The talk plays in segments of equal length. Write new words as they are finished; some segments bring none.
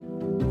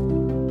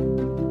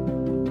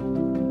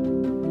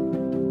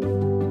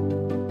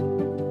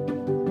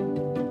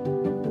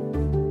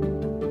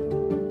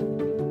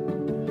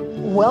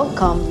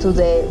Welcome to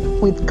the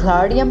With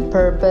Clarity and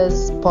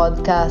Purpose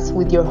podcast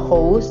with your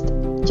host,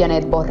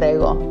 Janet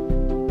Borrego.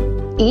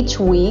 Each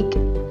week,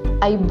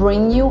 I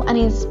bring you an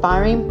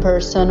inspiring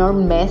person or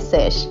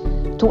message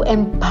to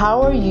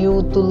empower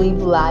you to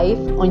live life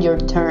on your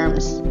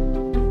terms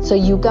so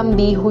you can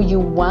be who you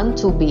want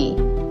to be,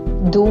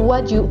 do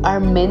what you are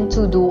meant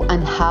to do,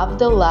 and have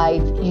the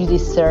life you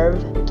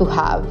deserve to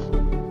have.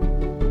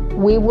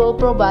 We will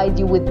provide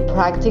you with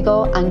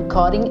practical and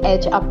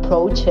cutting-edge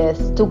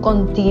approaches to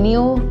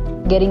continue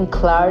getting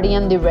clarity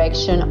and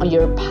direction on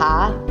your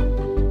path,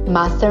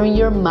 mastering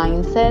your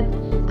mindset,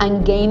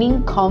 and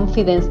gaining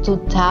confidence to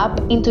tap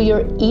into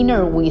your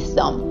inner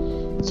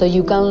wisdom so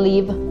you can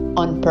live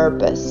on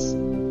purpose.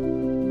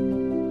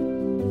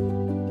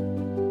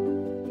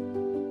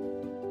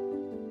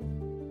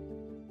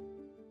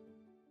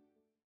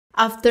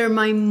 After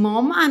my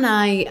mom and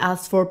I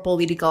asked for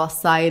political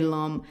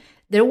asylum,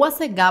 there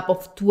was a gap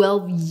of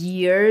 12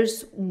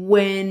 years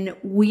when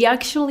we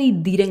actually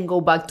didn't go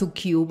back to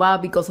Cuba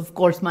because, of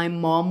course, my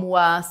mom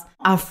was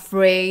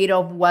afraid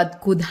of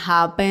what could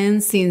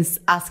happen since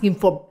asking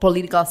for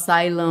political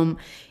asylum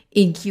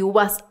in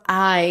Cuba's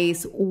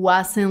eyes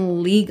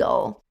wasn't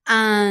legal.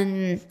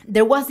 And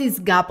there was this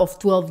gap of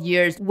 12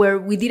 years where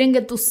we didn't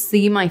get to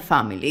see my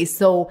family.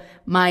 So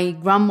my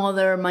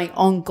grandmother, my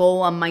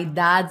uncle, and my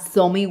dad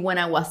saw me when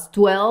I was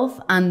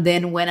 12 and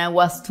then when I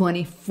was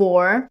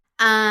 24.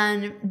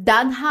 And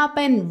that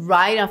happened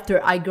right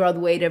after I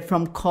graduated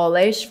from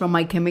college from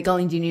my chemical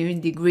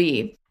engineering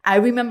degree. I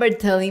remember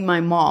telling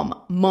my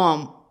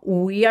Mom,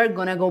 we are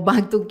going to go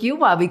back to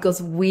Cuba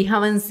because we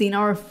haven't seen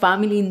our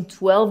family in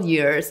 12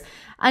 years.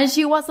 And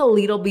she was a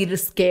little bit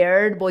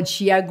scared, but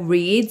she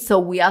agreed. So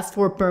we asked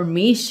for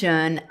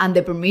permission, and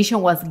the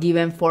permission was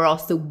given for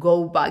us to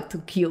go back to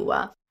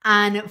Cuba.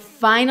 And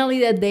finally,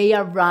 the day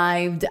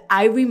arrived.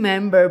 I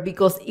remember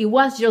because it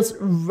was just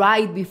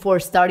right before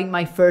starting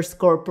my first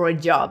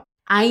corporate job.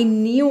 I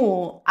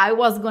knew I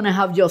was going to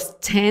have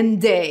just 10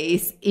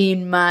 days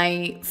in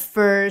my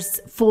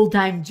first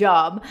full-time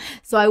job.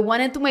 So I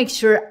wanted to make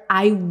sure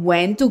I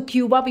went to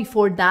Cuba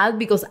before that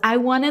because I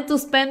wanted to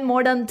spend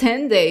more than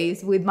 10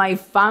 days with my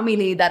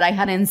family that I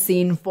hadn't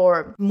seen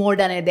for more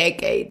than a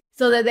decade.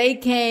 So the day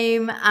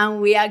came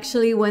and we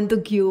actually went to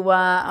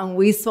Cuba and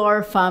we saw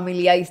our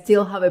family. I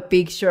still have a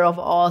picture of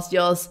us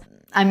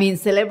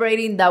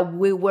celebrating that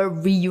we were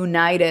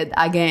reunited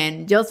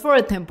again, just for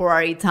a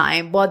temporary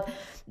time. But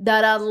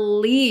that at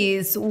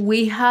least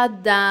we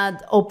had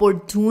that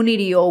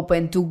opportunity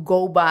open to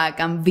go back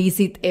and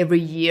visit every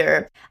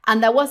year.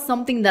 And that was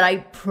something that I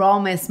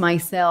promised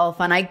myself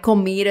and I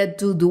committed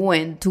to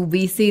doing, to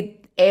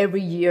visit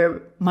every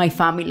year my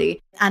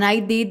family. And I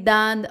did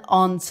that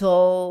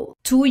until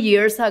 2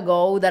 years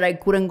ago that I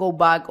couldn't go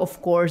back,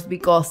 of course,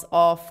 because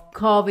of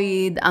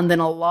COVID. And then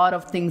a lot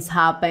of things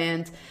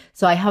happened.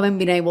 So I haven't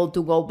been able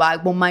to go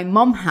back, but my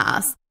mom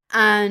has.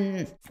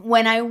 And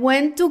when I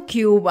went to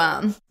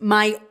Cuba,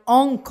 my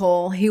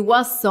uncle, he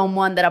was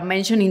someone that I've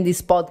mentioned in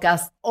this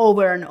podcast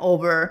over and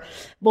over.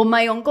 But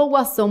my uncle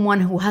was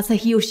someone who has a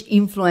huge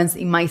influence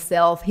in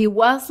myself. He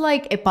was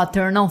like a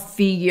paternal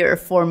figure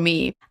for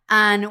me.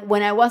 And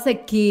when I was a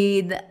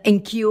kid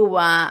in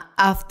Cuba,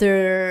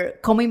 after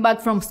coming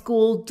back from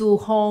school to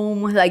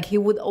home, like he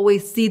would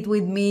always sit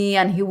with me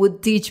and he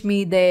would teach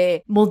me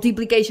the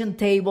multiplication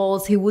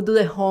tables. He would do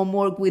the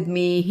homework with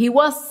me. He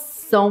was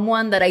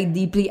someone that I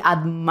deeply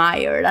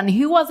admired, and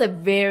he was a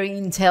very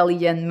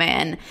intelligent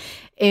man.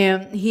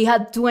 He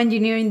had 2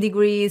 engineering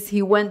degrees.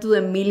 He went to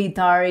the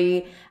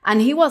military,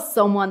 and he was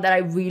someone that I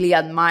really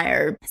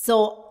admired.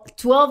 So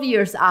 12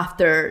 years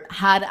after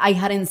I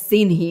hadn't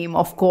seen him,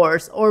 of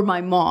course, or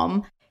my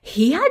mom,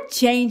 he had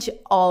changed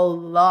a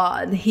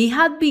lot. He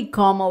had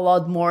become a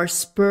lot more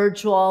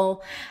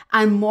spiritual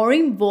and more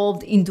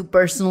involved into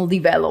personal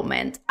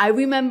development. I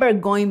remember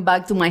going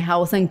back to my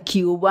house in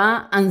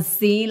Cuba and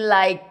seeing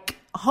like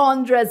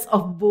hundreds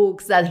of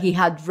books that he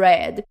had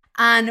read.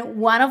 And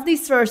one of the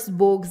first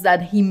books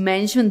that he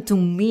mentioned to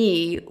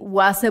me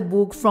was a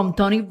book from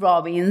Tony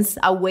Robbins,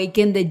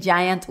 Awaken the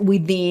Giant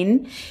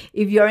Within.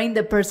 If you're in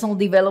the personal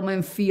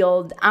development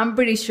field, I'm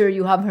pretty sure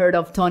you have heard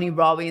of Tony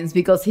Robbins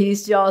because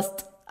he's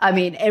just,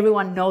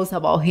 everyone knows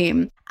about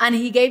him. And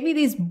he gave me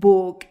this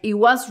book. It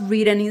was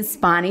written in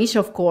Spanish,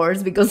 of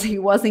course, because he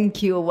was in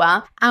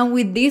Cuba. And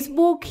with this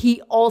book,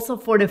 he also,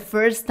 for the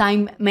first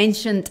time,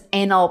 mentioned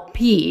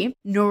NLP,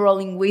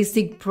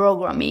 Neuro-Linguistic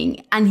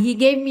Programming. And he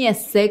gave me a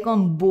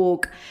second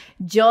book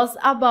just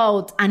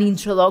about an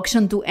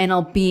introduction to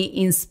NLP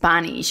in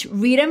Spanish,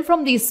 written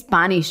from this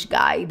Spanish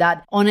guy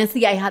that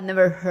honestly I had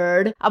never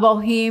heard about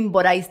him,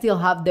 but I still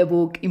have the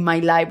book in my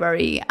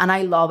library and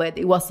I love it.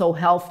 It was so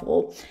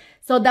helpful.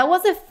 So that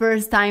was the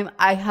first time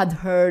I had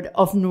heard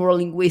of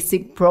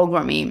neuro-linguistic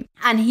programming.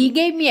 And he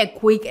gave me a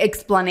quick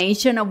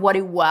explanation of what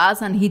it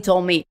was. And he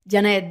told me,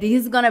 Janet,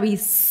 this is going to be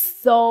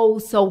so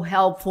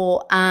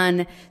helpful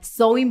and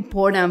so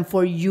important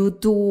for you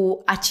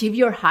to achieve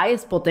your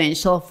highest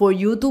potential, for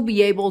you to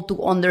be able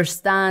to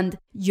understand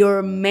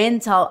your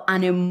mental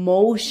and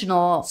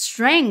emotional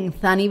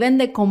strength and even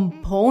the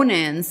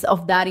components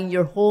of that in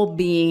your whole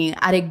being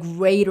at a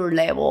greater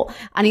level.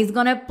 And it's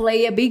going to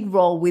play a big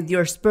role with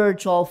your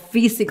spiritual,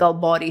 physical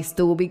bodies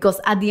too, because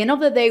at the end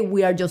of the day,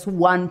 we are just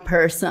one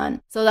person.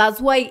 So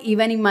that's why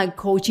even in my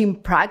coaching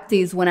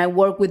practice, when I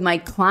work with my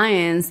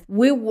clients,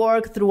 we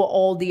work through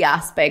all the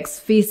aspects: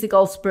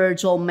 physical,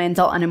 spiritual,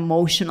 mental, and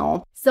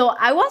emotional. So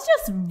I was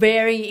just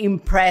very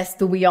impressed,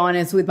 to be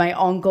honest, with my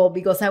uncle,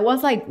 because I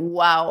was like,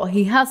 wow,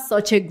 he has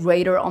such a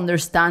greater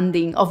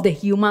understanding of the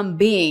human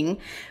being,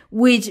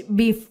 which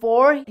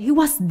before he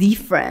was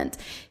different.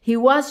 He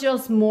was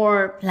just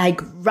more like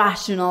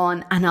rational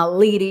and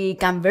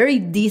analytic and very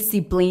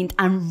disciplined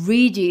and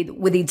rigid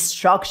with its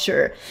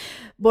structure.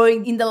 But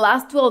in the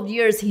last 12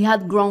 years, he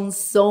had grown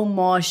so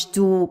much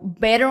to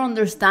better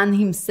understand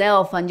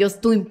himself and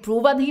just to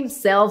improve at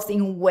himself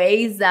in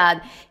ways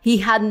that he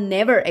had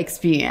never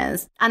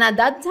experienced. And at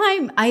that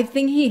time, I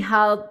think he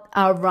had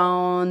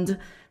around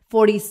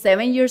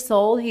 47 years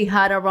old. He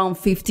had around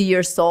 50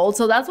 years old.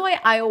 So that's why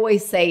I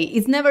always say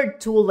it's never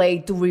too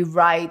late to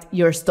rewrite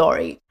your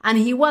story. And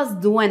he was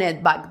doing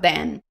it back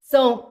then.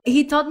 So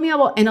he taught me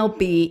about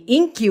NLP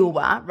in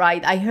Cuba,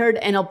 right? I heard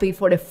NLP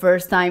for the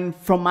first time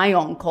from my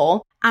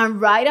uncle.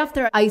 And right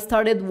after I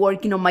started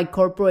working on my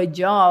corporate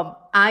job,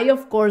 I,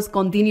 of course,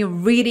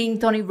 continued reading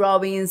Tony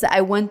Robbins.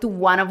 I went to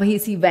one of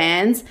his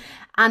events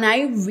and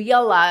I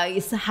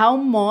realized how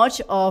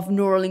much of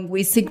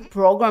neurolinguistic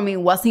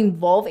programming was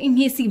involved in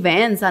his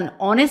events and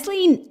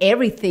honestly in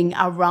everything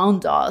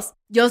around us.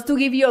 Just to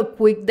give you a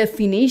quick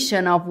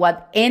definition of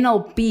what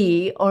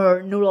NLP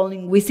or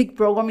Neuro-Linguistic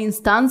Programming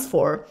stands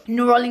for.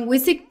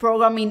 Neuro-Linguistic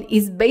Programming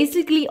is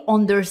basically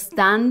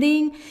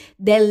understanding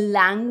the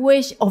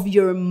language of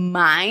your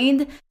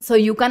mind so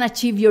you can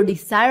achieve your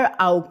desired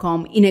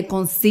outcome in a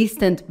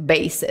consistent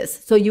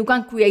basis, so you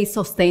can create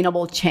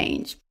sustainable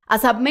change.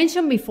 As I've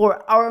mentioned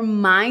before, our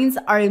minds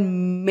are a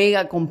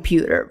mega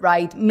computer,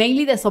 right?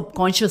 Mainly the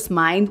subconscious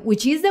mind,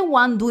 which is the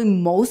one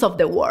doing most of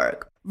the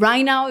work.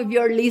 Right now, if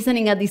you're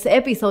listening at this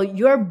episode,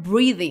 you're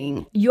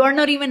breathing. You're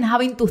not even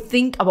having to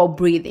think about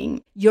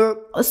breathing. Your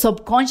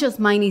subconscious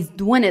mind is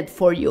doing it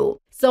for you.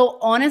 So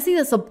honestly,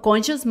 the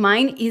subconscious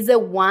mind is the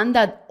one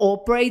that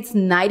operates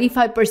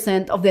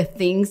 95% of the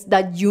things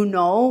that you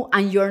know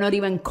and you're not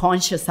even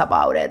conscious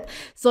about it.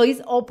 So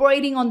it's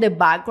operating on the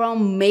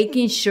background,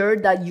 making sure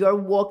that you're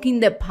walking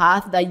the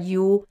path that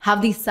you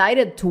have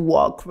decided to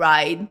walk,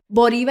 right?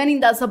 But even in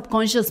that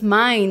subconscious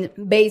mind,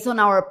 based on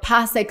our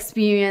past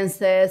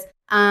experiences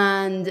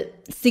and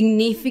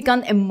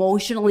significant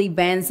emotional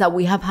events that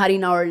we have had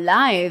in our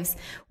lives,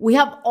 we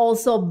have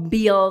also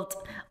built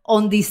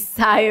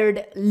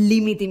undesired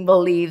limiting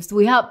beliefs.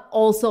 We have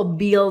also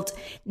built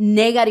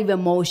negative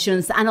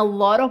emotions and a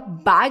lot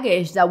of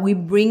baggage that we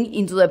bring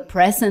into the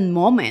present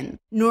moment.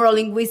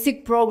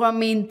 Neurolinguistic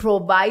programming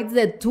provides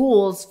the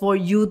tools for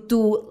you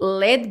to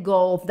let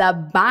go of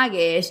that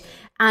baggage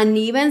and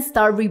even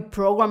start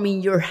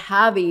reprogramming your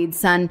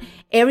habits and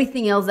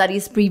everything else that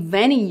is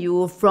preventing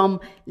you from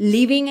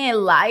living a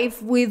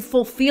life with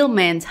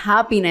fulfillment,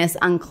 happiness,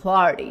 and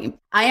clarity.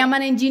 I am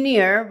an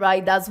engineer,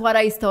 right? That's what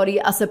I study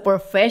as a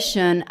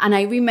profession. And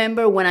I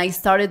remember when I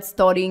started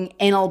studying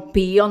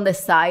NLP on the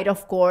side,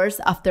 of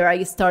course, after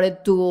I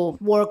started to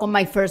work on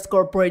my first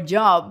corporate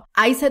job,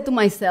 I said to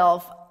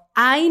myself,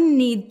 I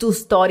need to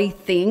study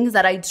things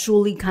that I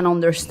truly can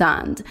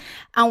understand.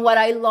 And what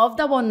I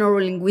loved about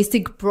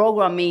neurolinguistic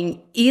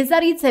programming is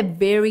that it's a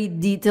very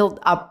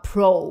detailed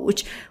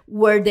approach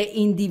where the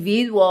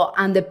individual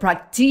and the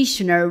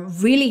practitioner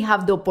really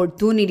have the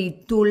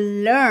opportunity to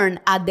learn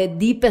at the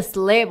deepest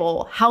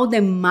level how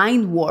the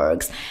mind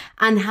works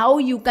and how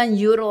you can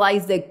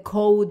utilize the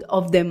code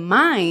of the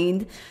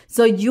mind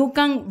so you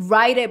can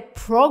write a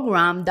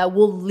program that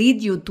will lead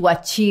you to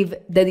achieve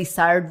the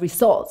desired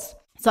results.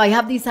 So I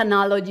have this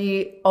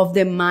analogy of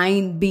the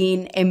mind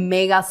being a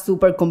mega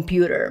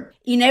supercomputer.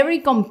 In every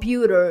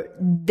computer,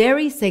 there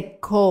is a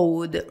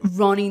code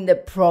running the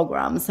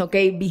programs,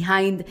 okay?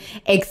 Behind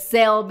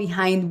Excel,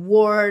 behind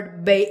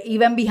Word,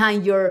 even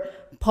behind your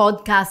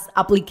podcast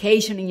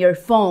application in your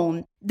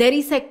phone. There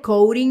is a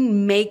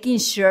coding making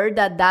sure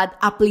that that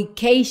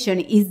application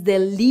is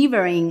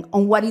delivering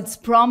on what it's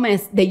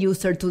promised the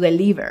user to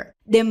deliver.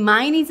 The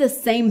mind is the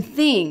same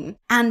thing.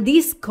 And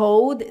this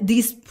code,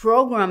 this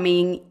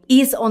programming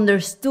is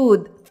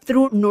understood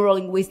through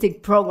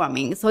neurolinguistic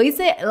programming. So it's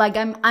like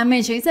I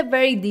mentioned, it's a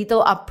very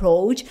detailed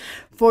approach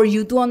for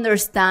you to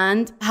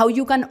understand how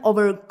you can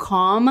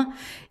overcome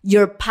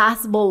your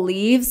past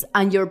beliefs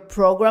and your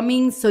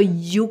programming so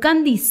you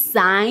can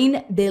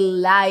design the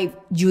life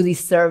you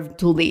deserve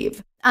to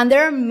live. And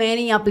there are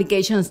many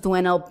applications to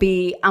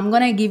NLP. I'm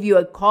going to give you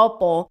a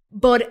couple,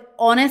 but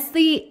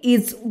honestly,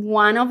 it's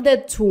one of the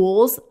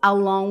tools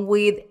along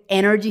with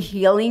energy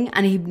healing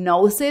and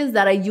hypnosis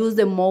that I use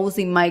the most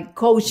in my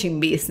coaching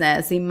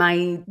business, in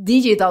my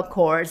digital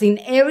course, in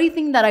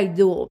everything that I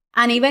do.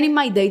 And even in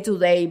my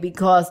day-to-day,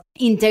 because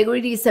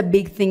integrity is a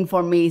big thing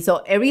for me. So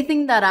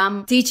everything that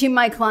I'm teaching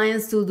my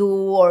clients to do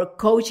or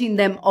coaching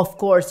them, of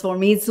course, for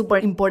me, it's super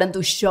important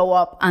to show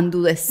up and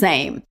do the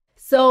same.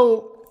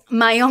 So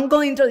my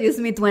uncle introduced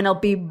me to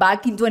NLP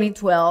back in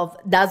 2012.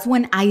 That's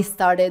when I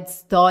started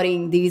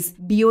studying this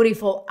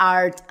beautiful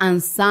art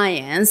and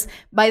science.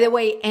 By the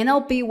way,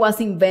 NLP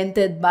was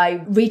invented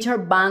by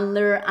Richard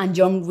Bandler and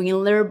John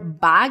Greenler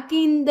back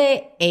in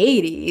the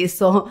 80s.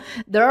 So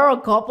there are a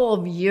couple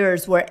of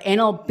years where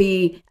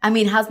NLP,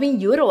 has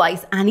been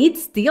utilized, and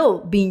it's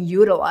still being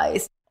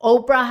utilized.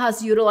 Oprah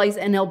has utilized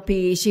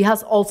NLP. She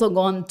has also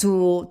gone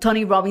to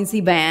Tony Robbins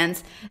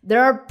events.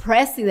 There are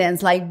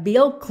presidents like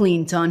Bill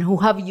Clinton who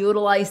have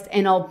utilized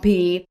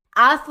NLP.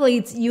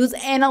 Athletes use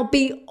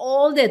NLP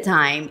all the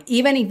time,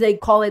 even if they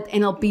call it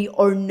NLP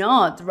or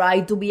not,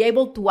 right? To be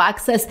able to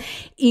access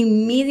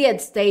immediate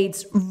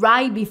states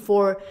right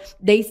before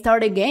they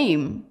start a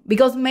game.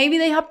 Because maybe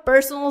they have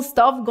personal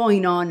stuff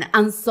going on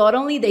and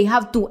suddenly they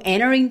have to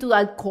enter into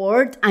that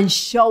court and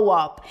show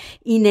up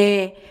in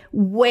a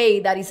way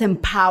that is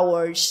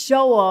empowered,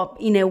 show up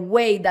in a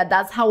way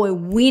that's how a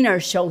winner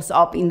shows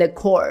up in the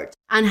court.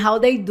 And how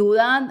they do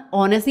that,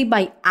 honestly,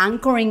 by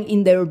anchoring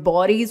in their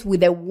bodies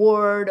with a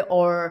word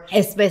or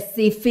a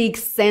specific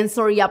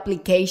sensory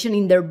application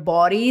in their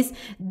bodies,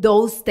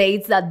 those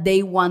states that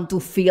they want to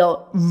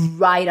feel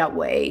right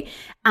away.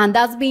 And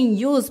that's being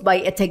used by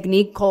a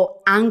technique called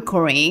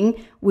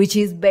anchoring, which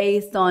is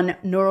based on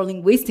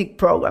neuro-linguistic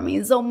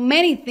programming. So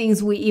many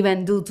things we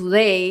even do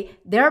today,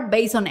 they're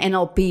based on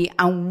NLP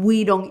and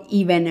we don't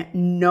even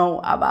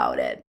know about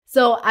it.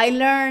 So I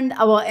learned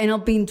about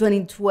NLP in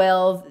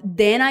 2012.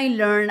 Then I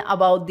learned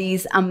about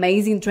this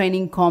amazing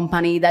training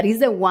company that is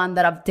the one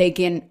that I've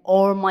taken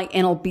all my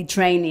NLP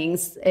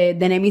trainings. The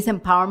name is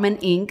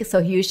Empowerment Inc.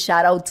 So huge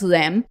shout out to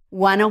them.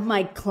 One of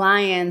my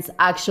clients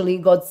actually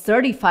got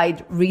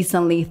certified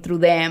recently through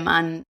them,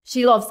 and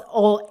she loves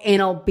all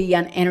NLP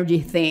and energy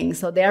things.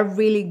 So they are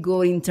really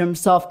good in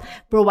terms of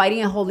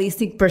providing a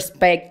holistic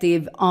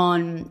perspective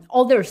on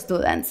all their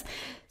students.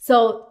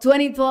 So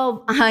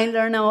 2012, I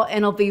learned about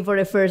NLP for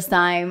the first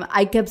time.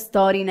 I kept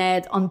studying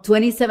it. On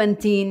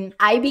 2017,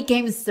 I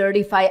became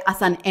certified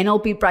as an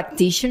NLP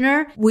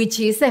practitioner, which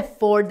is a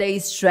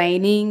 4-day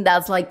training.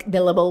 That's like the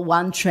level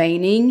 1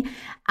 training.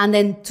 And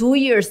then 2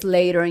 years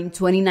later, in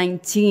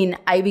 2019,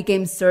 I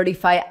became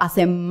certified as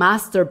a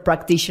master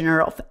practitioner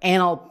of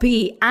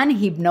NLP and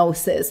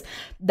hypnosis.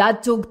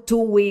 That took 2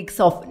 weeks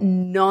of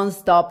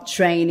nonstop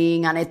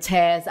training and a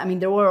test.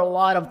 There were a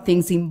lot of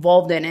things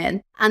involved in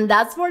it. And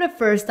that's for the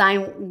first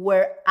time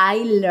where I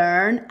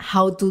learned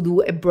how to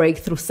do a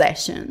breakthrough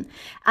session.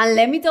 And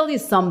let me tell you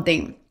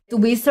something. To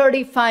be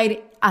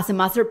certified as a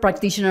master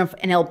practitioner of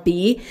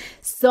NLP,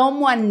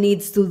 someone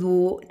needs to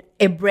do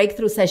a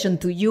breakthrough session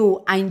to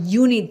you, and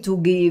you need to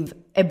give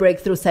a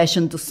breakthrough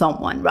session to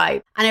someone,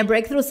 right? And a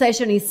breakthrough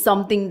session is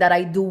something that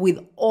I do with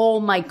all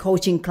my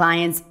coaching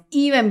clients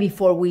even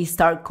before we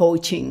start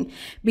coaching,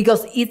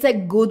 because it's a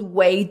good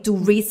way to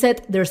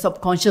reset their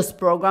subconscious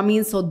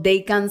programming so they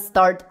can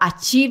start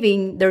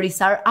achieving their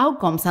desired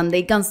outcomes and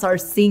they can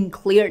start seeing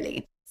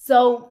clearly.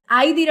 So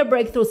I did a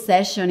breakthrough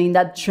session in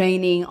that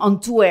training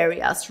on 2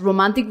 areas,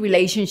 romantic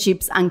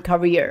relationships and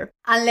career.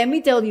 And let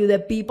me tell you, the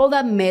people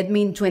that met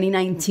me in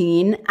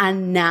 2019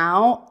 and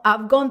now,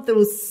 I've gone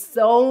through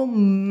so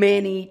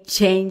many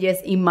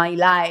changes in my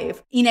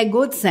life in a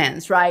good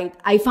sense, right?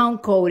 I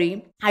found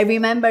Cody. I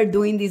remember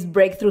doing this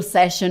breakthrough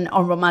session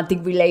on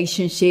romantic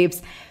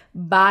relationships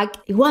back,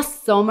 it was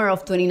summer of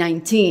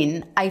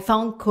 2019. I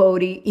found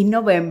Cody in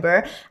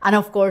November. And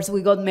of course,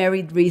 we got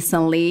married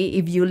recently.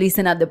 If you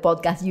listen at the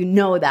podcast, you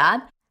know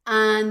that.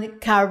 And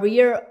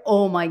career,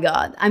 oh my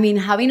God.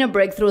 Having a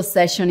breakthrough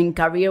session in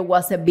career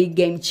was a big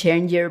game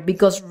changer,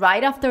 because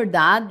right after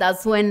that,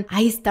 that's when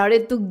I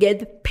started to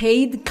get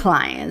paid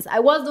clients. I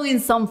was doing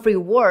some free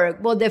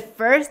work, but the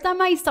first time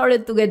I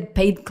started to get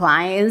paid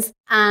clients,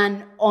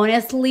 and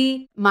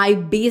honestly, my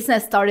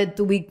business started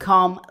to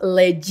become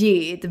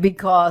legit,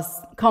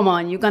 because come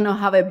on, you cannot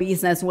have a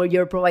business where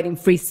you're providing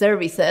free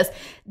services.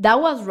 That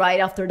was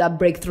right after that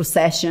breakthrough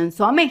session.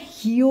 So I'm a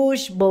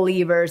huge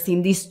believer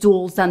in these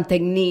tools and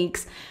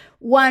techniques.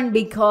 One,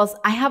 because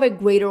I have a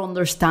greater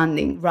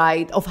understanding,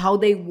 right, of how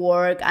they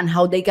work and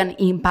how they can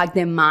impact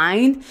the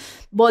mind.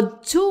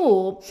 But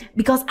 2,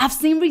 because I've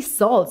seen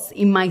results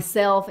in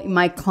myself, in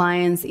my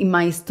clients, in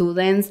my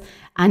students,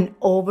 and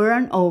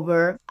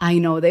over, I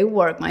know they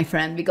work, my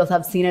friend, because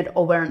I've seen it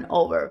over and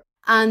over.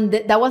 And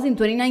that was in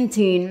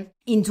 2019.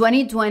 In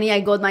 2020,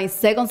 I got my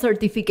second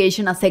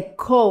certification as a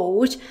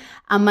coach.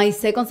 And my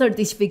second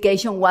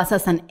certification was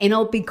as an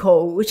NLP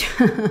coach.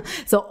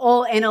 So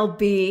all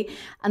NLP.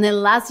 And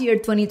then last year,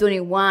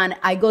 2021,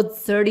 I got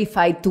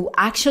certified to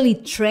actually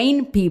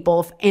train people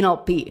of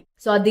NLP.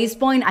 So at this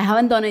point, I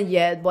haven't done it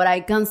yet, but I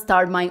can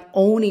start my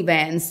own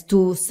events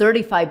to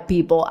certify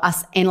people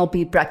as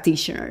NLP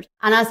practitioners.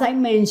 And as I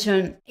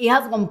mentioned, it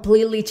has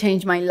completely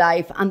changed my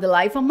life and the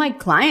life of my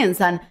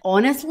clients. And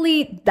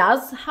honestly,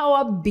 that's how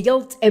I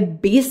built a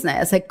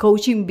business, a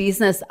coaching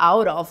business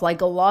out of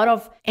like a lot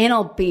of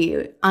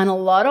NLP and a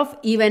lot of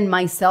even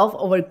myself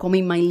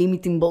overcoming my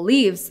limiting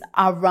beliefs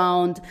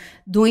around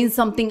doing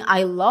something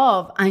I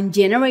love and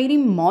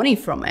generating money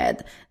from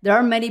it. There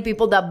are many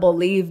people that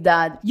believe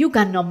that you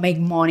cannot make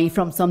money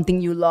from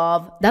something you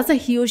love. That's a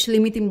huge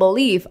limiting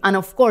belief. And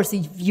of course,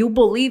 if you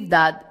believe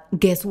that,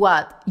 guess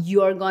what?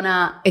 You're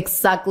gonna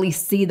exactly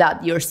see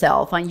that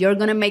yourself and you're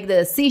gonna make the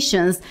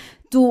decisions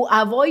to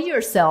avoid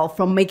yourself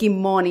from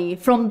making money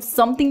from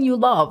something you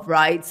love,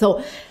 right?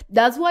 So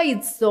that's why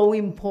it's so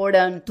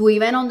important to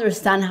even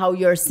understand how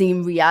you're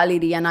seeing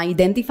reality and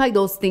identify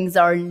those things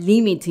that are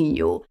limiting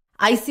you.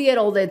 I see it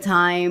all the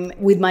time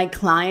with my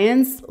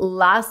clients.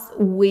 Last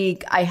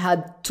week, I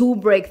had 2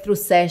 breakthrough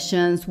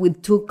sessions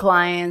with 2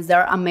 clients.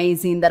 They're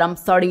amazing that I'm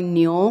starting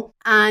new.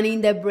 And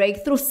in the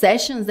breakthrough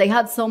sessions, they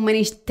had so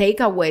many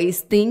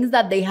takeaways, things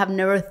that they have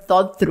never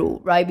thought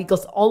through, right?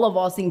 Because all of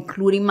us,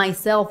 including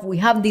myself, we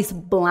have these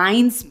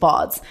blind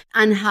spots.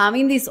 And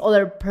having this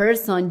other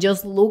person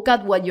just look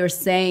at what you're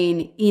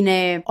saying in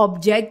an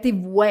objective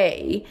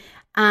way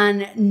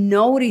and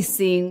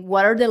noticing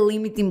what are the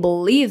limiting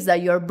beliefs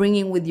that you're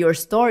bringing with your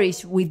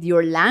stories, with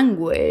your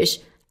language.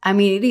 I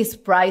mean, it is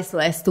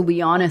priceless, to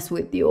be honest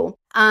with you.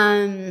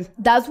 And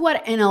that's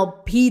what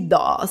NLP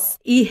does.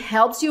 It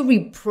helps you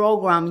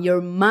reprogram your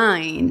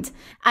mind.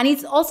 And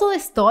it's also a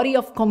study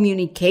of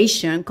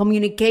communication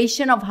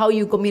of how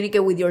you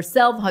communicate with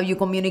yourself, how you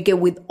communicate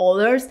with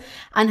others,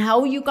 and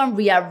how you can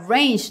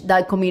rearrange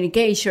that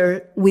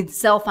communication with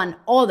self and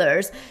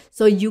others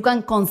so you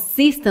can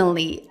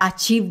consistently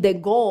achieve the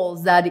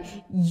goals that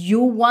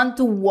you want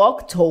to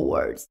walk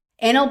towards.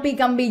 NLP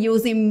can be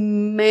used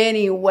in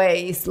many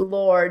ways,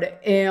 Lord.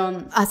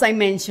 As I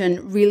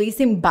mentioned,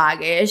 releasing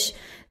baggage.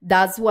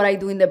 That's what I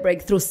do in the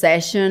breakthrough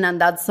session. And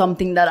that's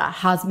something that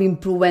has been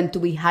proven to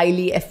be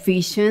highly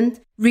efficient.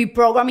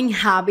 Reprogramming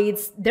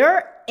habits. There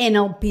are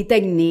NLP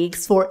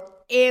techniques for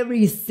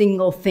every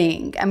single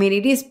thing. I mean,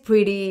 it is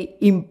pretty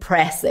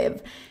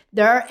impressive.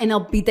 There are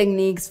NLP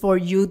techniques for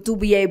you to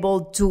be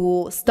able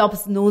to stop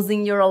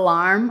snoozing your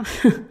alarm.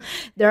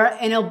 There are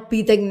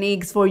NLP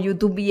techniques for you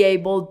to be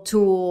able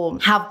to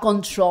have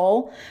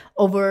control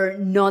over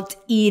not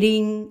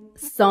eating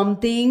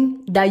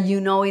something that you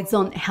know it's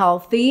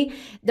unhealthy.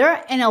 There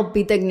are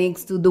NLP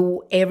techniques to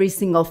do every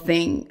single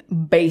thing,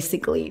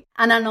 basically.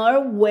 And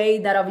another way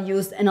that I've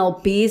used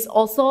NLP is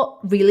also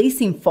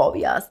releasing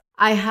phobias.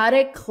 I had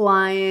a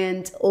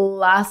client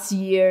last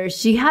year.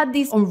 She had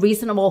this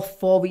unreasonable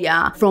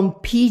phobia from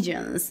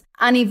pigeons.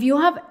 And if you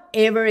have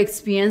ever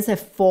experienced a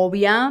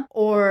phobia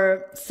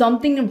or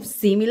something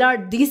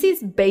similar, this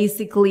is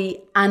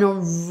basically an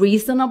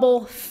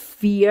unreasonable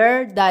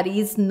fear that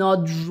is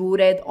not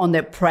rooted on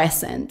the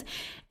present.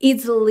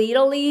 It's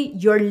literally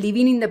you're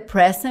living in the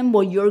present,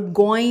 but you're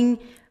going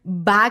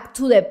back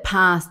to the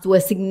past, to a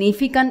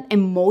significant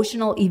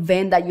emotional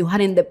event that you had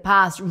in the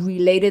past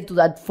related to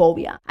that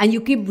phobia. And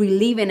you keep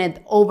reliving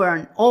it over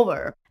and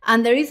over.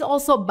 And there is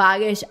also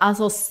baggage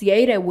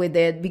associated with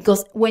it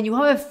because when you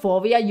have a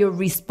phobia, your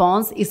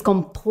response is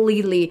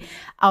completely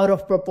out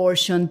of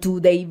proportion to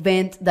the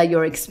event that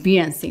you're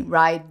experiencing,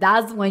 right?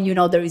 That's when you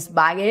know there is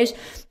baggage.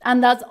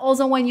 And that's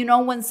also when you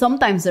know when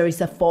sometimes there is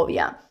a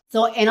phobia.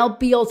 So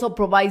NLP also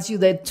provides you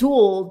the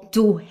tool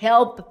to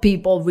help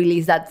people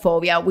release that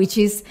phobia, which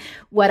is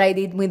what I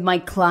did with my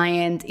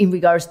client in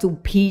regards to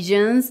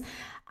pigeons.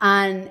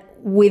 And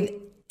with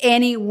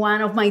any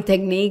one of my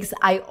techniques,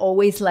 I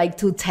always like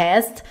to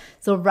test.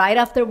 So right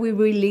after we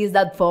released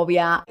that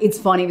phobia, it's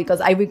funny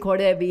because I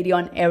recorded a video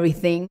on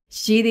everything.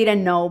 She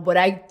didn't know, but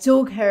I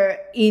took her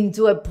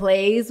into a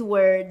place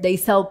where they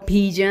sell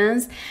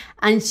pigeons.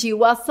 And she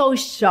was so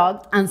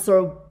shocked and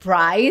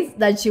surprised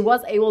that she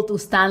was able to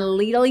stand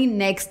literally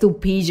next to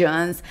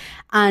pigeons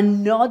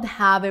and not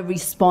have a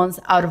response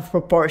out of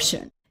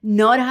proportion.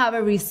 Not have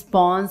a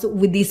response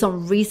with this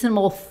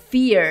unreasonable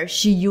fear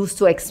she used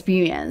to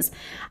experience.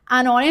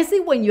 And honestly,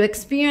 when you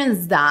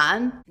experience that,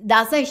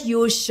 that's a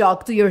huge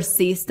shock to your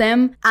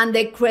system. And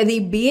the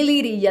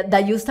credibility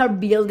that you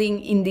start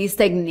building in these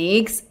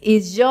techniques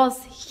is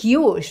just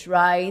huge,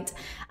 right?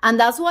 And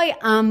that's why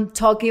I'm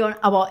talking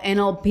about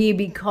NLP,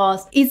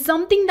 because it's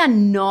something that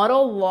a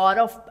lot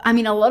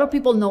of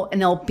people know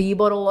NLP,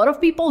 but a lot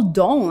of people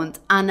don't.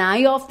 And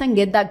I often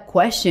get that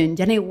question,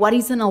 Janet, what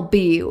is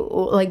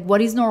NLP? Like,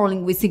 what is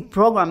neuro-linguistic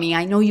programming?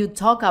 I know you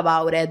talk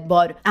about it,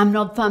 but I'm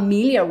not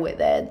familiar with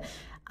it.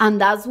 And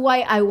that's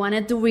why I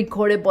wanted to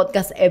record a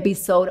podcast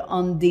episode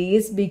on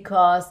this,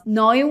 because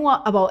knowing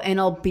about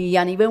NLP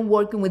and even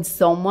working with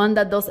someone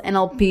that does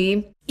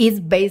NLP is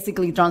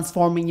basically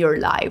transforming your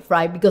life,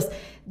 right? Because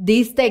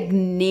these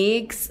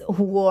techniques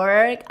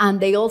work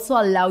and they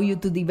also allow you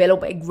to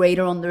develop a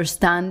greater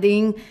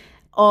understanding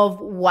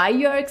of why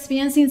you're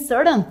experiencing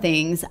certain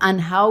things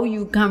and how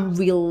you can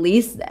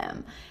release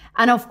them.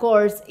 And of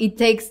course, it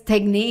takes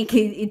technique,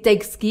 it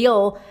takes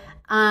skill.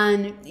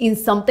 And in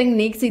some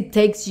techniques, it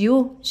takes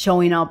you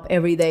showing up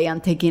every day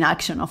and taking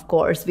action, of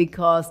course,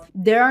 because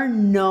there are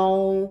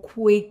no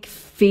quick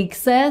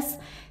fixes.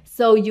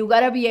 So you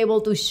gotta be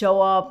able to show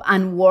up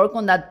and work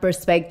on that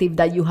perspective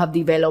that you have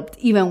developed,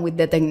 even with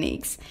the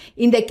techniques.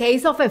 In the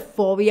case of a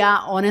phobia,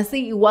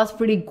 honestly, it was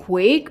pretty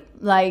quick.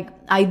 Like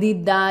we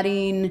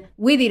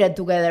did it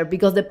together,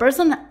 because the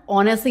person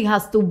honestly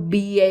has to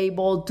be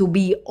able to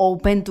be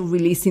open to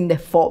releasing the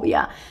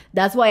phobia.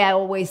 That's why I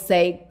always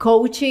say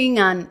coaching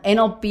and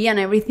NLP and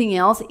everything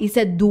else is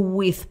a do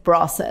with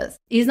process.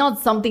 It's not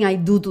something I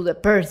do to the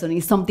person.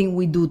 It's something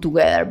we do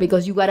together,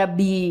 because you gotta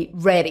be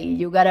ready.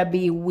 You gotta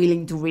be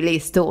willing to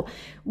release too.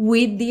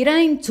 We did it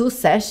in 2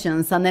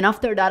 sessions. And then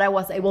after that, I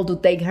was able to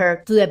take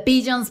her to the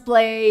pigeons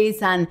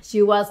place, and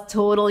she was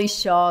totally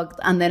shocked.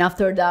 And then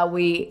after that,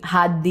 we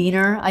had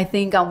dinner, I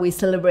think, and we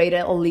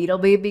celebrated a little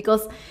bit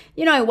because,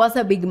 it was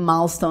a big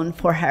milestone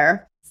for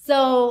her.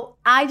 So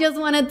I just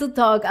wanted to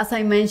talk, as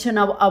I mentioned,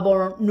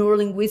 about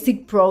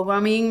neurolinguistic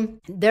programming.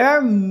 There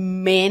are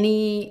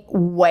many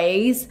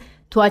ways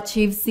to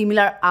achieve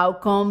similar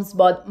outcomes,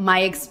 but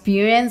my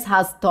experience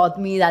has taught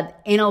me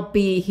that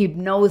NLP,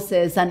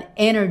 hypnosis, and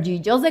energy,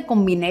 just a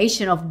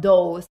combination of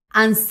those,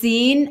 and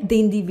seeing the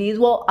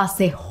individual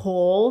as a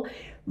whole,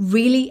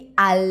 really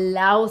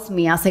allows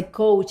me as a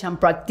coach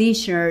and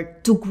practitioner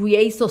to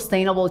create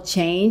sustainable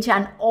change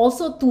and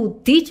also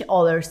to teach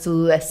others to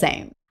do the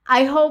same.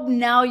 I hope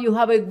now you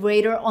have a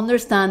greater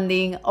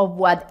understanding of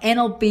what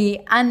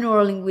NLP and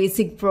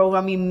neurolinguistic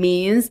programming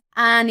means.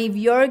 And if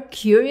you're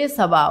curious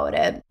about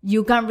it,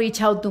 you can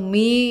reach out to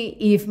me.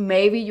 If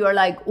maybe you're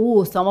like,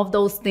 ooh, some of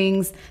those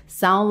things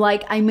sound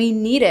like I may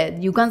need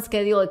it, you can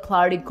schedule a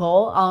clarity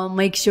call. I'll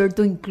make sure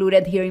to include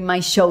it here in my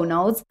show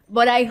notes.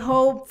 But I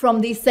hope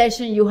from this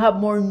session you have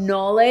more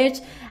knowledge,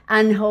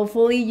 and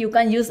hopefully you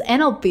can use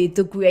NLP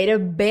to create a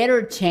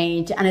better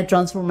change and a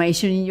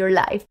transformation in your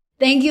life.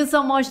 Thank you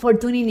so much for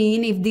tuning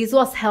in. If this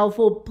was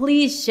helpful,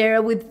 please share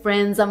it with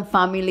friends and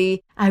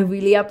family. I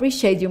really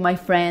appreciate you, my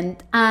friend,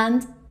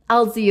 and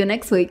I'll see you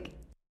next week.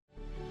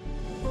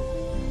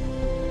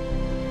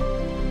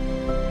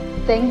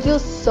 Thank you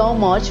so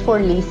much for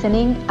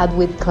listening at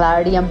With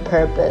Clarity and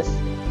Purpose.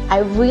 I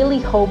really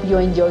hope you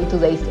enjoyed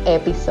today's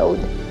episode.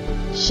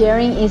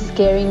 Sharing is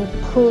caring.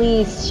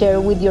 Please share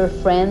with your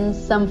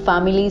friends and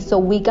family so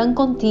we can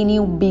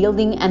continue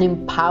building an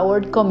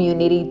empowered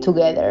community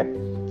together.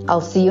 I'll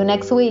see you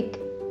next week.